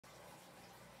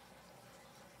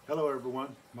Hello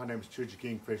everyone, my name is Choogie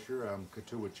Kingfisher. I'm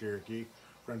Cherokee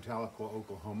from Tahlequah,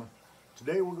 Oklahoma.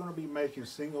 Today we're going to be making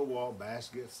single wall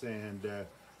baskets, and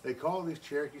they call these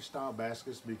Cherokee style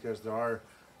baskets because there are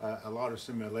a lot of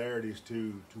similarities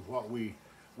to what we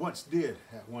once did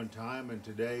at one time, and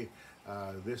today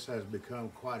this has become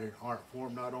quite an art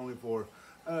form, not only for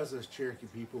us as Cherokee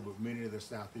people but many of the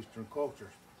southeastern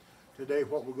cultures. Today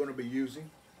what we're going to be using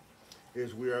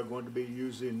is we are going to be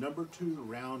using number 2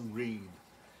 round reed.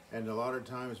 And a lot of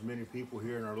times many people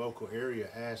here in our local area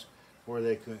ask where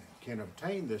they can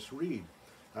obtain this reed.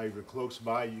 If you're close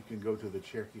by, you can go to the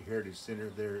Cherokee Heritage Center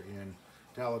there in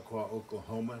Tahlequah,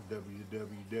 Oklahoma,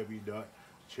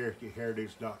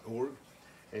 www.cherokeeheritage.org,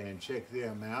 and check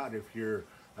them out. If you're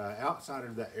outside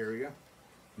of that area,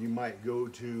 you might go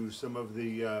to some of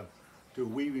the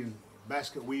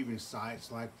basket weaving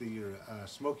sites like the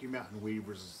Smoky Mountain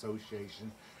Weavers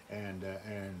Association and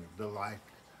the like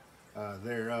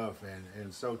thereof.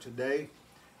 And so today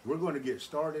we're going to get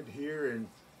started here,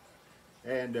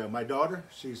 and my daughter,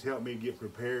 she's helped me get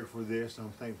prepared for this.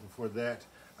 I'm thankful for that.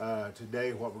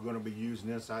 Today what we're going to be using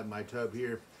inside my tub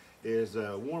here is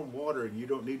warm water, and you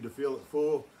don't need to fill it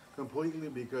full completely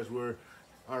because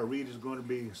our reed is going to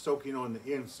be soaking on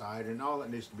the inside, and all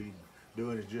it needs to be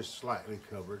doing is just slightly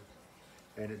covered.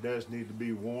 And it does need to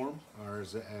be warm, or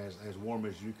as warm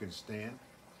as you can stand.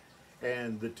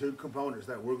 And the two components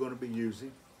that we're going to be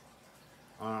using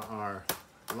are our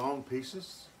long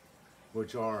pieces,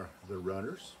 which are the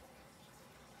runners,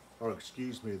 or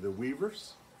excuse me, the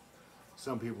weavers.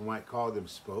 Some people might call them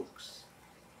spokes.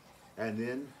 And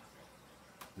then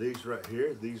these right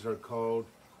here, these are called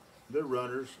the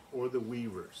runners or the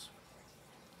weavers.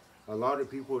 A lot of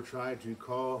people try to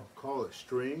call it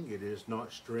string. It is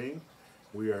not string.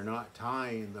 We are not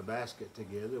tying the basket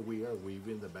together. We are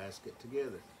weaving the basket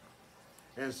together.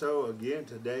 And so again,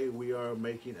 today we are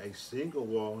making a single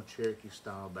wall Cherokee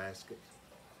style basket.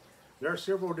 There are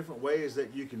several different ways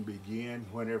that you can begin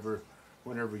whenever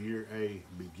you're a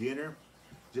beginner,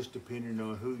 just depending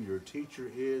on who your teacher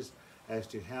is as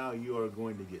to how you are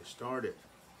going to get started.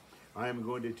 I am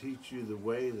going to teach you the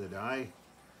way that I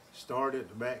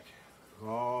started back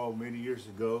many years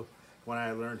ago when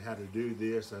I learned how to do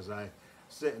this, as I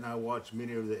sit and I watch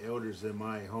many of the elders in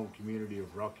my home community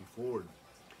of Rocky Ford.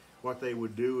 What they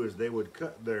would do is they would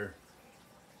cut their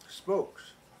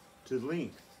spokes to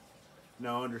length.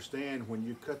 Now understand, when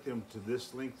you cut them to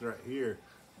this length right here,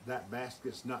 that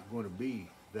basket's not going to be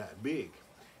that big.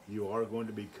 You are going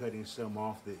to be cutting some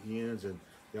off the ends, and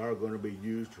they are going to be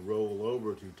used to roll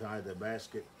over to tie the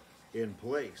basket in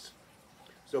place.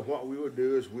 So what we would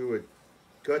do is we would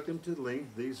cut them to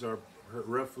length. These are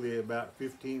roughly about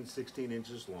 15, 16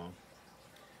 inches long.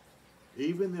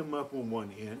 Even them up on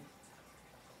one end.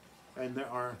 And there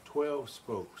are 12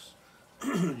 spokes.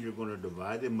 You're going to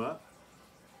divide them up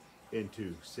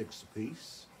into 6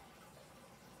 apiece,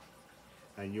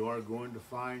 and you are going to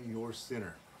find your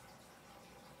center.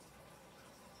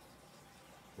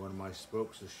 One of my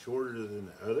spokes is shorter than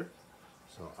the other,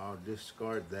 so I'll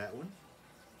discard that one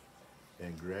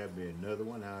and grab me another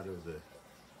one out of the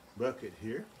bucket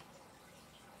here.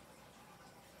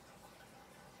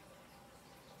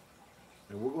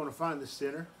 And we're going to find the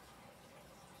center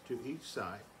to each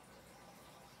side,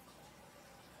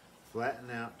 flatten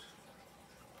out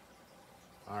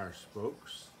our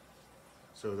spokes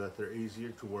so that they're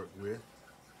easier to work with.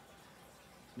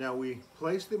 Now we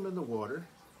place them in the water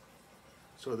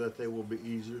so that they will be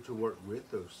easier to work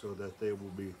with, so that they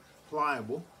will be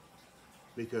pliable,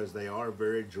 because they are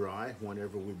very dry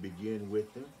whenever we begin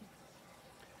with them.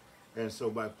 And so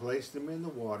by placing them in the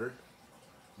water,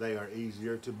 they are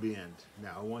easier to bend.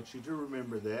 Now I want you to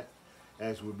remember that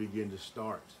as we begin to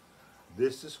start.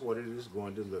 This is what it is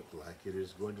going to look like. It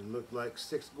is going to look like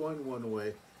 6 going one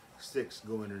way, 6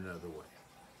 going another way.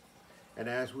 And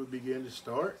as we begin to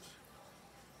start,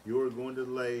 you're going to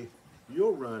lay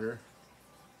your runner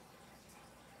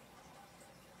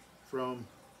from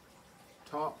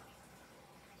top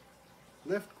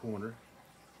left corner,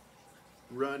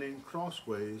 running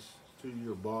crossways to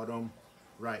your bottom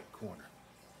right corner.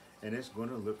 And it's going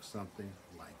to look something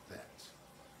like that.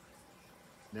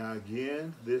 Now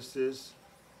again, this is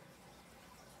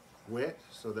wet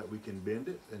so that we can bend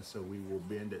it, and so we will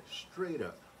bend it straight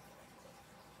up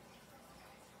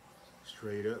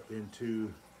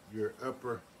into your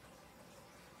upper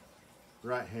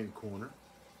right hand corner.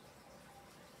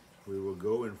 We will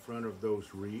go in front of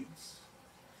those reeds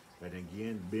and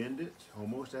again bend it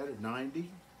almost at a 90,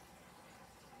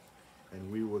 and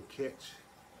we will catch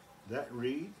that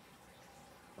reed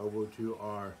over to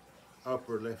our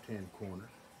upper left hand corner,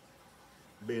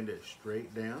 bend it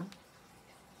straight down,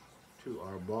 to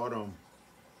our bottom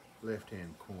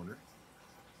left-hand corner,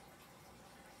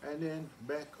 and then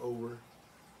back over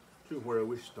to where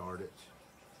we started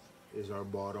is our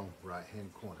bottom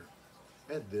right-hand corner.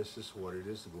 And this is what it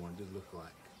is going to look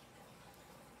like.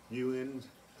 You, in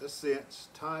a sense,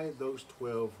 tie those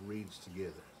 12 reeds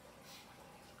together.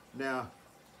 Now,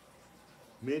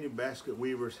 many basket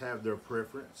weavers have their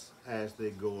preference as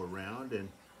they go around, and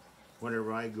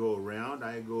whenever I go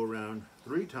around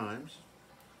 3 times,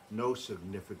 no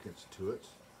significance to it.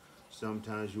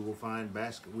 Sometimes you will find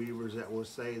basket weavers that will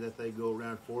say that they go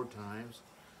around 4 times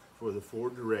for the 4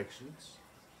 directions,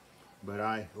 but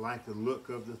I like the look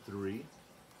of the 3,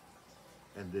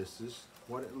 and this is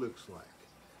what it looks like.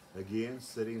 Again,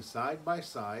 sitting side by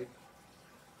side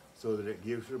so that it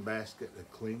gives your basket a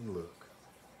clean look.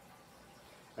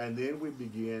 And then we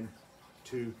begin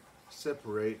to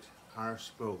separate our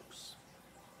spokes.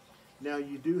 Now,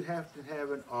 you do have to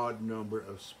have an odd number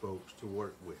of spokes to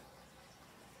work with.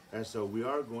 And so we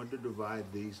are going to divide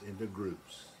these into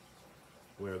groups.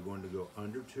 We are going to go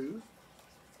under 2,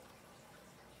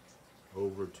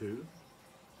 over 2,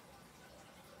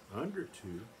 under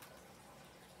 2,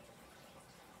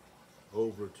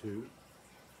 over 2,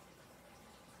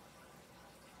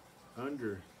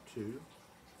 under 2,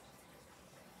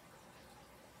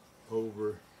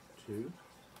 over 2,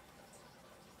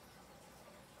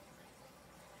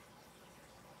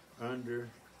 under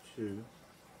 2,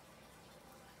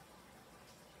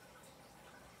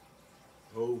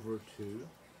 over 2,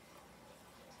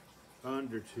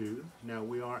 under 2. Now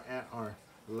we are at our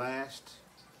last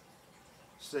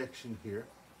section here.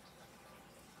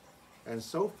 And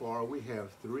so far we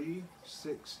have 3,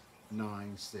 6,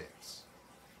 9 sets.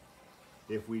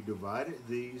 If we divided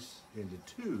these into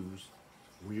 2s,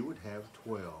 we would have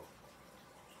 12.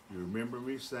 You remember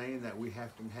me saying that we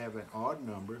have to have an odd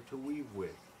number to weave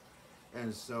with.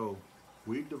 And so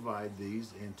we divide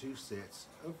these into sets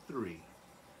of 3.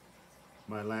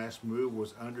 My last move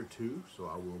was under 2, so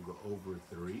I will go over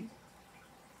 3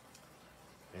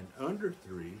 and under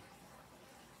 3,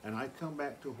 and I come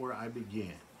back to where I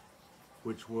began,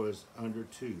 which was under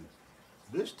 2.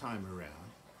 This time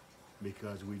around,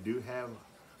 because we do have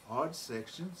odd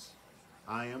sections,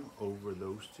 I am over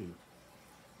those 2.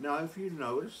 Now, if you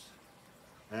notice,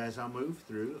 as I move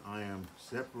through, I am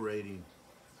separating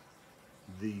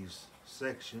these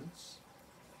sections.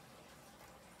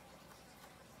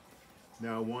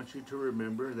 Now, I want you to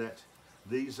remember that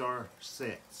these are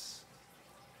sets.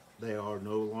 They are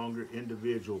no longer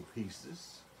individual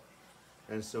pieces.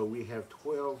 And so we have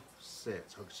 12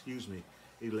 sets, or excuse me,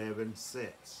 11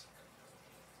 sets.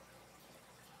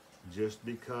 Just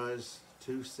because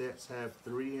 2 sets have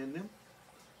 3 in them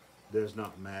does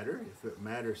not matter. If it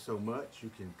matters so much,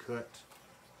 you can cut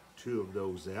 2 of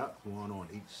those out, 1 on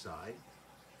each side,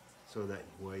 so that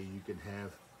way you can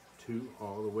have 2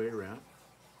 all the way around.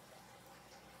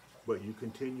 But you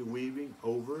continue weaving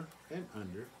over and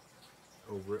under,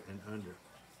 over and under.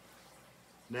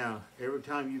 Now, every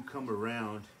time you come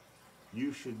around,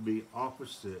 you should be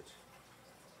opposite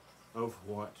of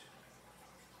what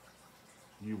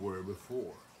you were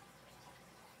before.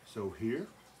 So here,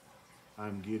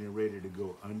 I'm getting ready to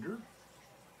go under.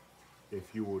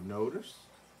 If you will notice,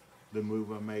 the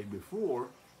move I made before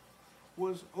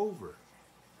was over.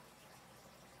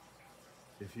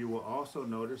 If you will also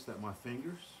notice that my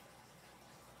fingers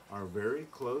are very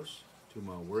close to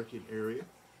my working area.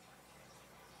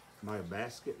 My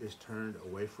basket is turned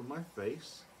away from my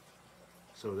face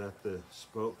so that the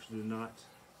spokes do not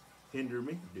hinder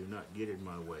me, do not get in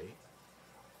my way.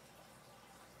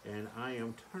 And I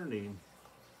am turning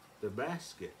the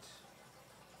basket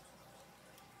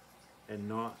and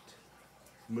not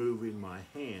moving my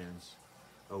hands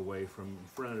away from in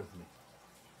front of me.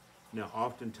 Now,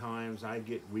 oftentimes I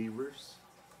get weavers,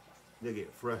 they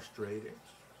get frustrated,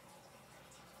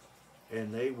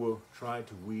 and they will try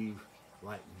to weave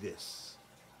like this.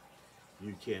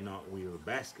 You cannot weave a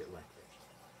basket like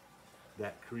that.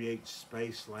 That creates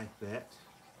space like that,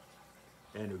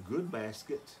 and a good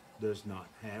basket does not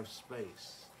have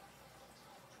space.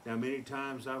 Now, many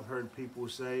times I've heard people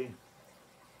say,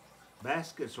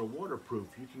 baskets are waterproof,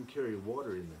 you can carry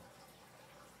water in them.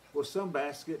 Well, some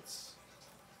baskets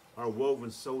are woven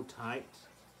so tight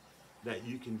that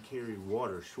you can carry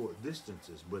water short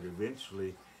distances, but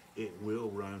eventually it will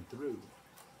run through.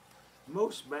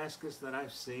 Most baskets that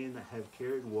I've seen that have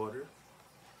carried water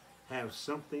have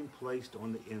something placed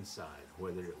on the inside,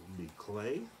 whether it would be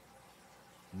clay,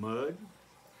 mud,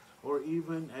 or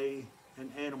even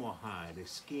an animal hide, a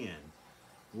skin,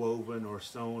 woven or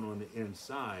sewn on the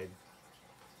inside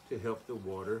to help the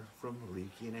water from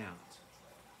leaking out.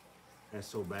 And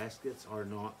so baskets are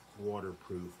not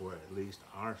waterproof, or at least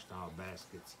our style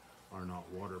baskets are not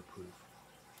waterproof.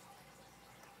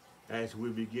 As we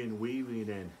begin weaving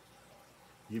and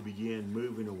you begin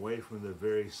moving away from the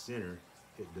very center,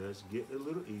 it does get a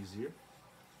little easier.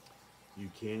 You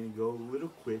can go a little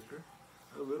quicker,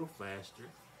 a little faster,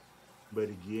 but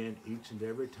again, each and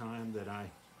every time that I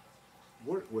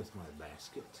work with my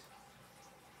basket,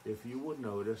 if you will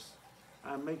notice,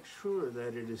 I make sure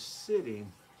that it is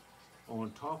sitting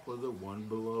on top of the one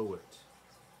below it.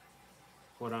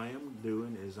 What I am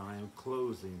doing is I am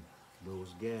closing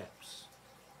those gaps.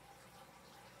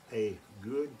 A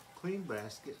good clean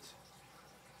basket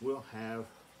will have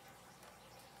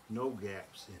no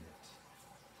gaps in it.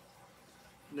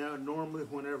 Now, normally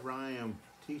whenever I am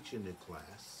teaching a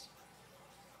class,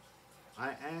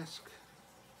 I ask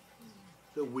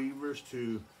the weavers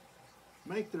to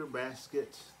make their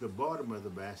basket, the bottom of the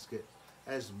basket,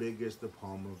 as big as the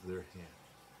palm of their hand.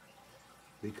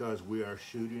 Because we are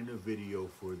shooting a video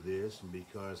for this, and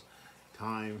because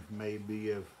time may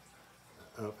be of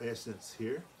essence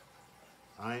here,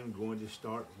 I am going to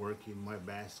start working my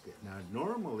basket. Now,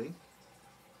 normally,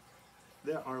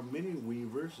 there are many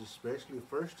weavers, especially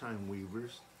first-time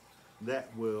weavers, that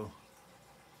will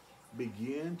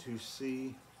begin to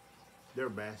see their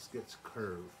baskets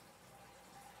curve.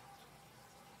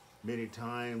 Many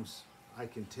times I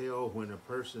can tell when a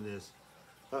person is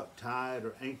uptight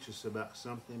or anxious about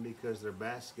something because their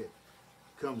basket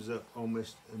comes up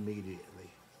almost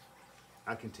immediately.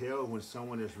 I can tell when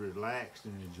someone is relaxed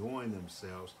and enjoying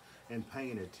themselves and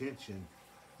paying attention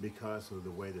because of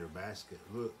the way their basket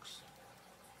looks.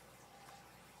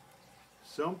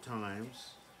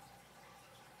 Sometimes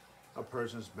a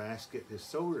person's basket is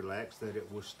so relaxed that it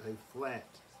will stay flat,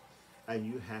 and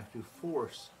you have to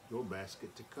force your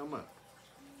basket to come up.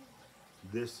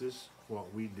 This is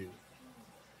what we do.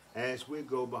 As we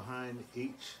go behind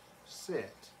each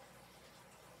set,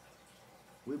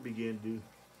 we begin to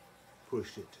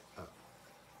push it up.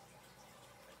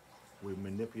 We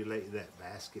manipulate that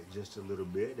basket just a little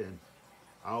bit, and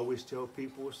I always tell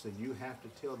people, so you have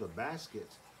to tell the basket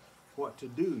what to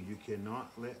do. You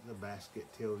cannot let the basket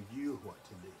tell you what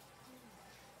to do.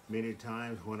 Many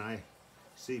times when I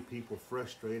see people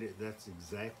frustrated, that's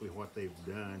exactly what they've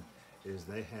done, is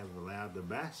they have allowed the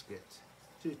basket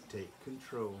to take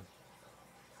control.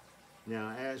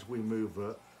 Now, as we move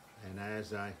up and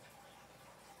as I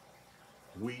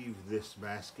weave this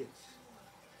basket,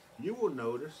 you will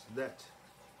notice that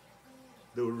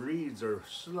the reeds are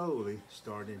slowly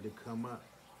starting to come up.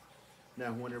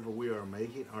 Now, whenever we are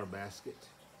making our basket,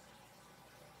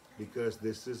 because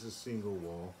this is a single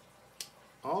wall,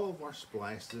 all of our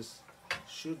splices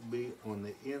should be on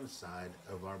the inside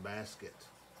of our basket.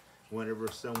 Whenever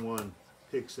someone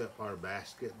picks up our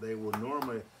basket, they will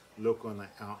normally look on the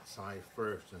outside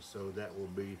first, and so that will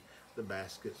be the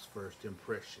basket's first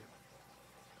impression.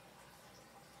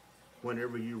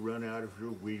 Whenever you run out of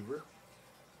your weaver,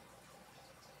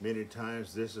 many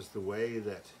times this is the way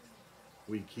that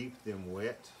we keep them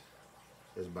wet,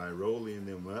 is by rolling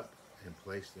them up and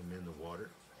place them in the water.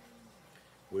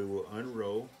 We will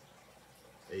unroll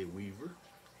a weaver.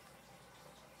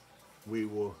 We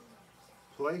will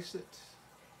place it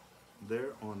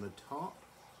there on the top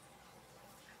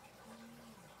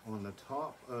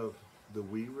of the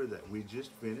weaver that we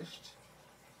just finished,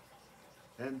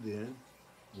 and then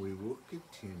we will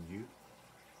continue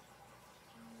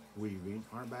weaving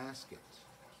our basket.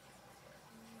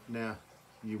 Now,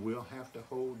 you will have to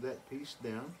hold that piece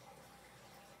down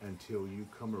until you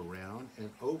come around and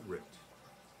over it.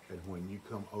 And when you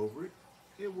come over it,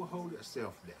 it will hold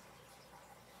itself down.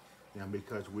 Now,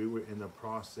 because we were in the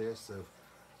process of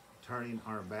turning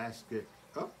our basket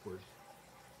upward,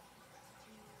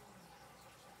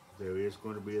 there is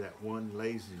going to be that one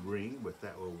lazy ring, but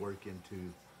that will work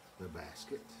into the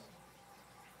basket.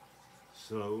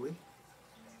 Slowly,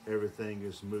 everything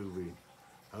is moving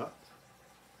up.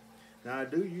 Now, I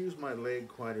do use my leg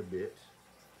quite a bit,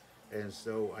 and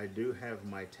so I do have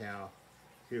my towel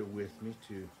here with me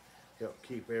to help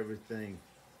keep everything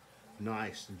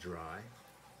nice and dry.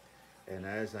 And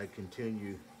as I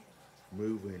continue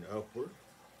moving upward,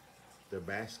 the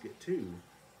basket too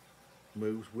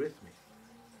moves with me.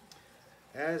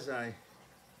 As I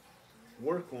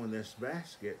work on this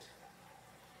basket,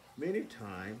 many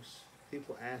times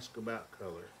people ask about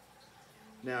color.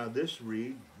 Now, this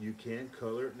reed, you can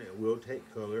color it, and it will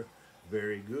take color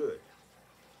very good.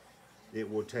 It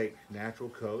will take natural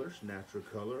colors. Natural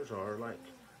colors are like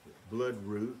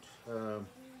bloodroot,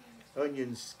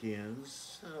 onion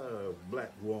skins,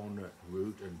 black walnut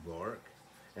root and bark,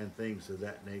 and things of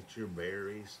that nature,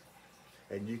 berries.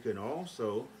 And you can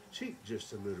also cheat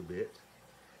just a little bit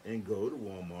and go to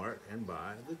Walmart and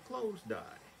buy the clothes dye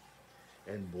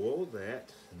and boil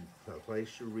that and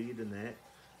place your reed in that.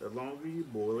 The longer you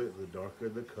boil it, the darker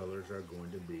the colors are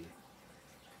going to be.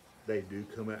 They do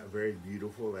come out very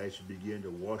beautiful as you begin to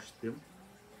wash them.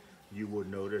 You will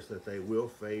notice that they will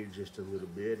fade just a little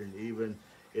bit, and even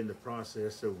in the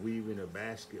process of weaving a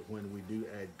basket, when we do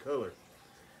add color,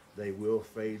 they will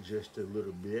fade just a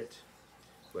little bit.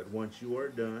 But once you are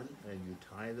done and you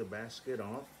tie the basket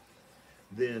off,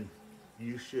 then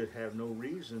you should have no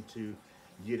reason to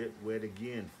get it wet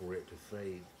again for it to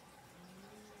fade.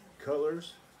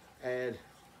 Colors add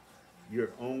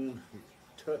your own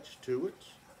touch to it,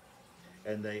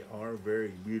 and they are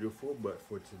very beautiful, but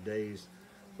for today's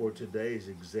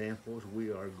examples,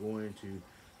 we are going to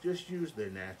just use the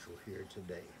natural here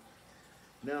today.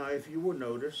 Now, if you will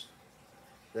notice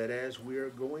that as we are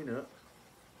going up,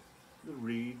 the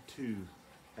reed too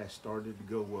has started to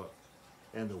go up,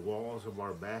 and the walls of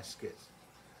our baskets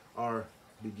are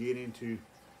beginning to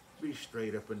be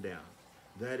straight up and down.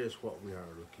 That is what we are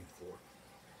looking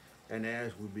for. And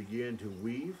as we begin to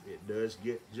weave, it does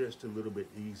get just a little bit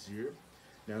easier.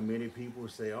 Now, many people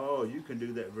say, oh, you can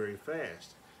do that very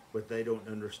fast, but they don't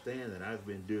understand that I've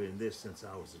been doing this since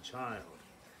I was a child.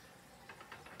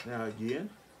 Now again,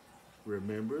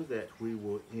 remember that we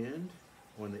will end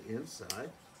on the inside.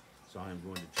 So I'm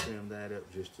going to trim that up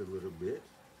just a little bit,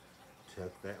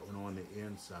 tuck that one on the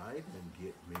inside, and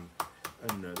get me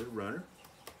another runner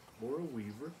or a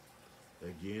weaver.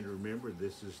 Again, remember,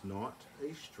 this is not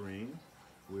a string.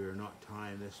 We are not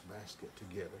tying this basket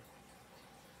together,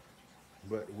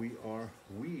 but we are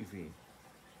weaving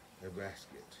a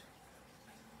basket.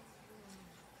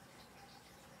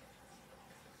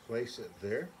 Place it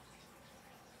there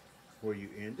where you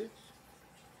end it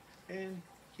and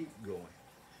keep going.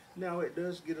 Now it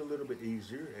does get a little bit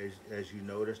easier. As you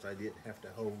noticed, I didn't have to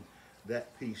hold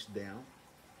that piece down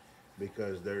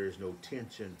because there is no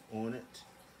tension on it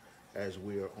as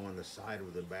we are on the side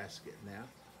of the basket now.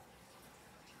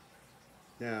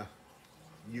 Now,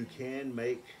 you can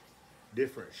make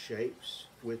different shapes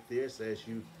with this as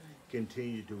you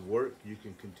continue to work. You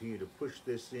can continue to push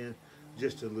this in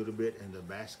just a little bit and the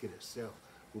basket itself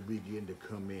will begin to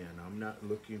come in. I'm not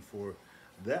looking for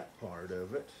that part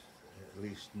of it, at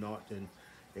least not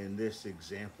in this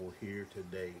example here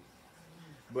today.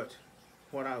 But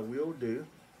what I will do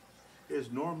is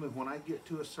normally when I get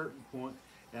to a certain point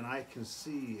and I can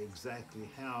see exactly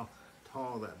how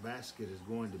tall that basket is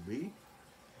going to be,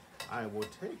 I will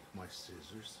take my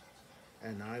scissors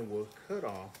and I will cut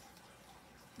off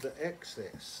the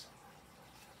excess.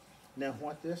 Now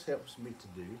what this helps me to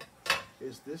do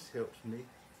is this helps me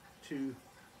to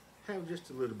have just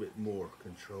a little bit more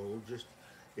control.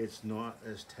 It's not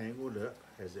as tangled up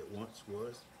as it once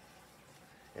was.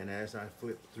 And as I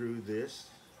flip through this,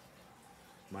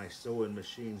 my sewing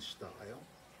machine style,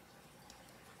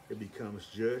 it becomes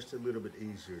just a little bit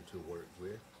easier to work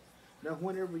with. Now,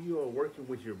 whenever you are working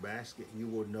with your basket, you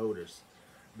will notice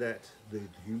that the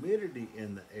humidity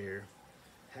in the air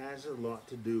has a lot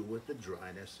to do with the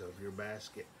dryness of your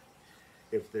basket.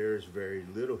 If there's very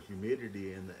little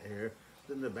humidity in the air,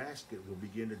 then the basket will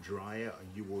begin to dry out and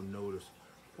you will notice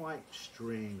white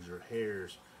strings or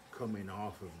hairs coming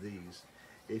off of these.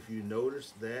 If you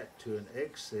notice that to an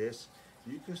excess,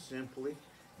 you can simply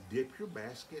dip your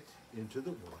basket into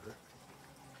the water,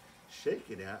 shake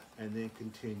it out, and then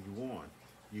continue on.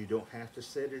 You don't have to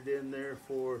set it in there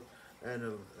for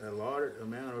an allotted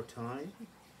amount of time.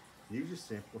 You just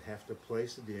simply have to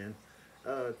place it in,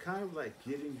 kind of like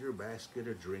giving your basket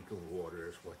a drink of water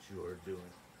is what you are doing.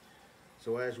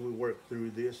 So as we work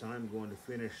through this, I'm going to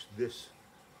finish this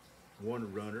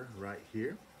one runner right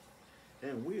here,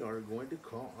 and we are going to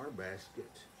call our basket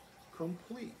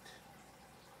complete.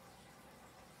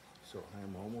 So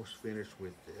I'm almost finished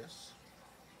with this.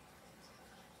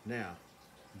 Now,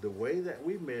 the way that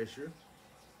we measure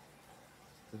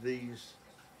these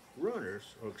runners,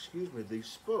 or excuse me, these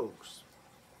spokes,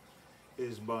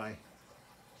 is by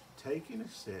taking a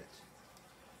set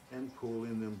and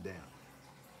pulling them down.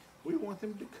 We want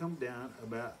them to come down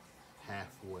about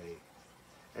halfway.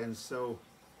 And so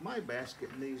my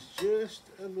basket needs just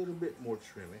a little bit more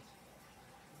trimming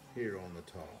here on the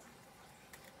top.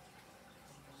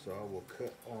 So I will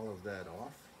cut all of that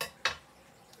off.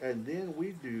 And then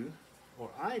we do, or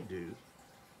I do,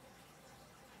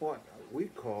 what we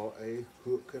call a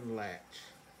hook and latch.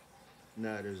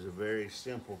 Now it is a very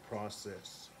simple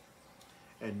process.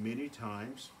 And many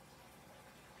times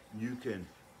you can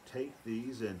take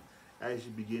these, and as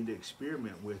you begin to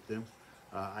experiment with them,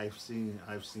 I've seen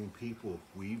people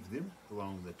weave them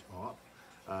along the top.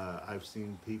 I've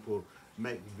seen people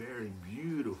make very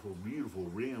beautiful, beautiful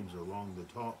rims along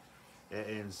the top.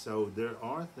 And so there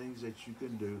are things that you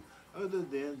can do other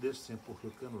than this simple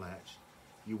hook and latch.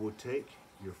 You will take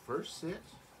your first set,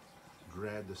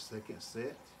 grab the second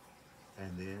set,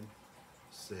 and then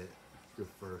set your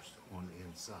first on the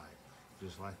inside,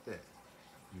 just like that.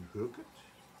 You hook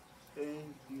it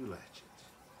and you latch it.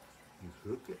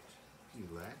 You hook it, you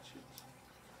latch it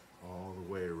all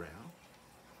the way around.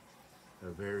 A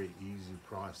very easy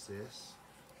process.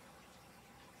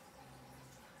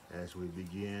 As we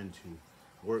begin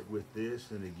to work with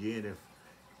this, and again, if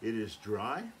it is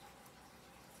dry,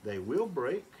 they will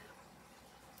break,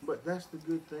 but that's the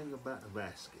good thing about a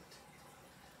basket,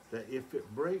 that if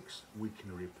it breaks, we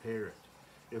can repair it.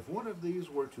 If one of these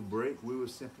were to break, we would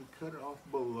simply cut it off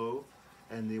below,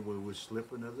 and then we would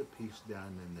slip another piece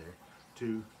down in there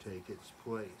to take its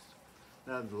place.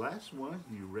 Now the last one,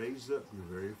 you raise up your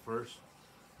very first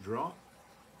drop,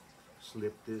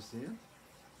 slip this in,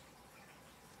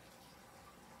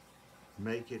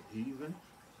 make it even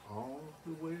all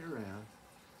the way around,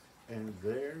 and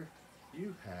there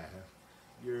you have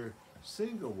your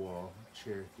single wall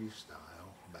Cherokee style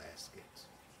basket.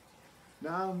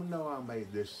 Now I know I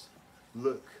made this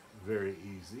look very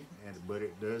easy, but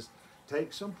it does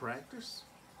take some practice.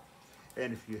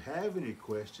 And if you have any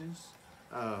questions,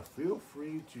 feel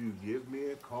free to give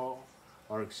me a call,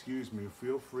 or excuse me,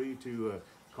 feel free to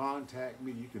contact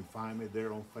me. You can find me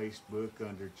there on Facebook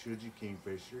under Choogie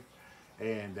Kingfisher,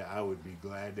 and I would be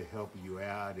glad to help you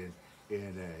out in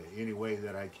any way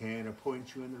that I can, or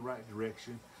point you in the right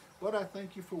direction. But I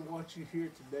thank you for watching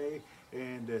here today,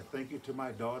 and thank you to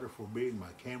my daughter for being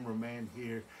my cameraman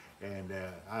here, and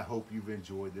I hope you've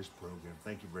enjoyed this program.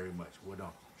 Thank you very much. Well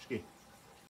done.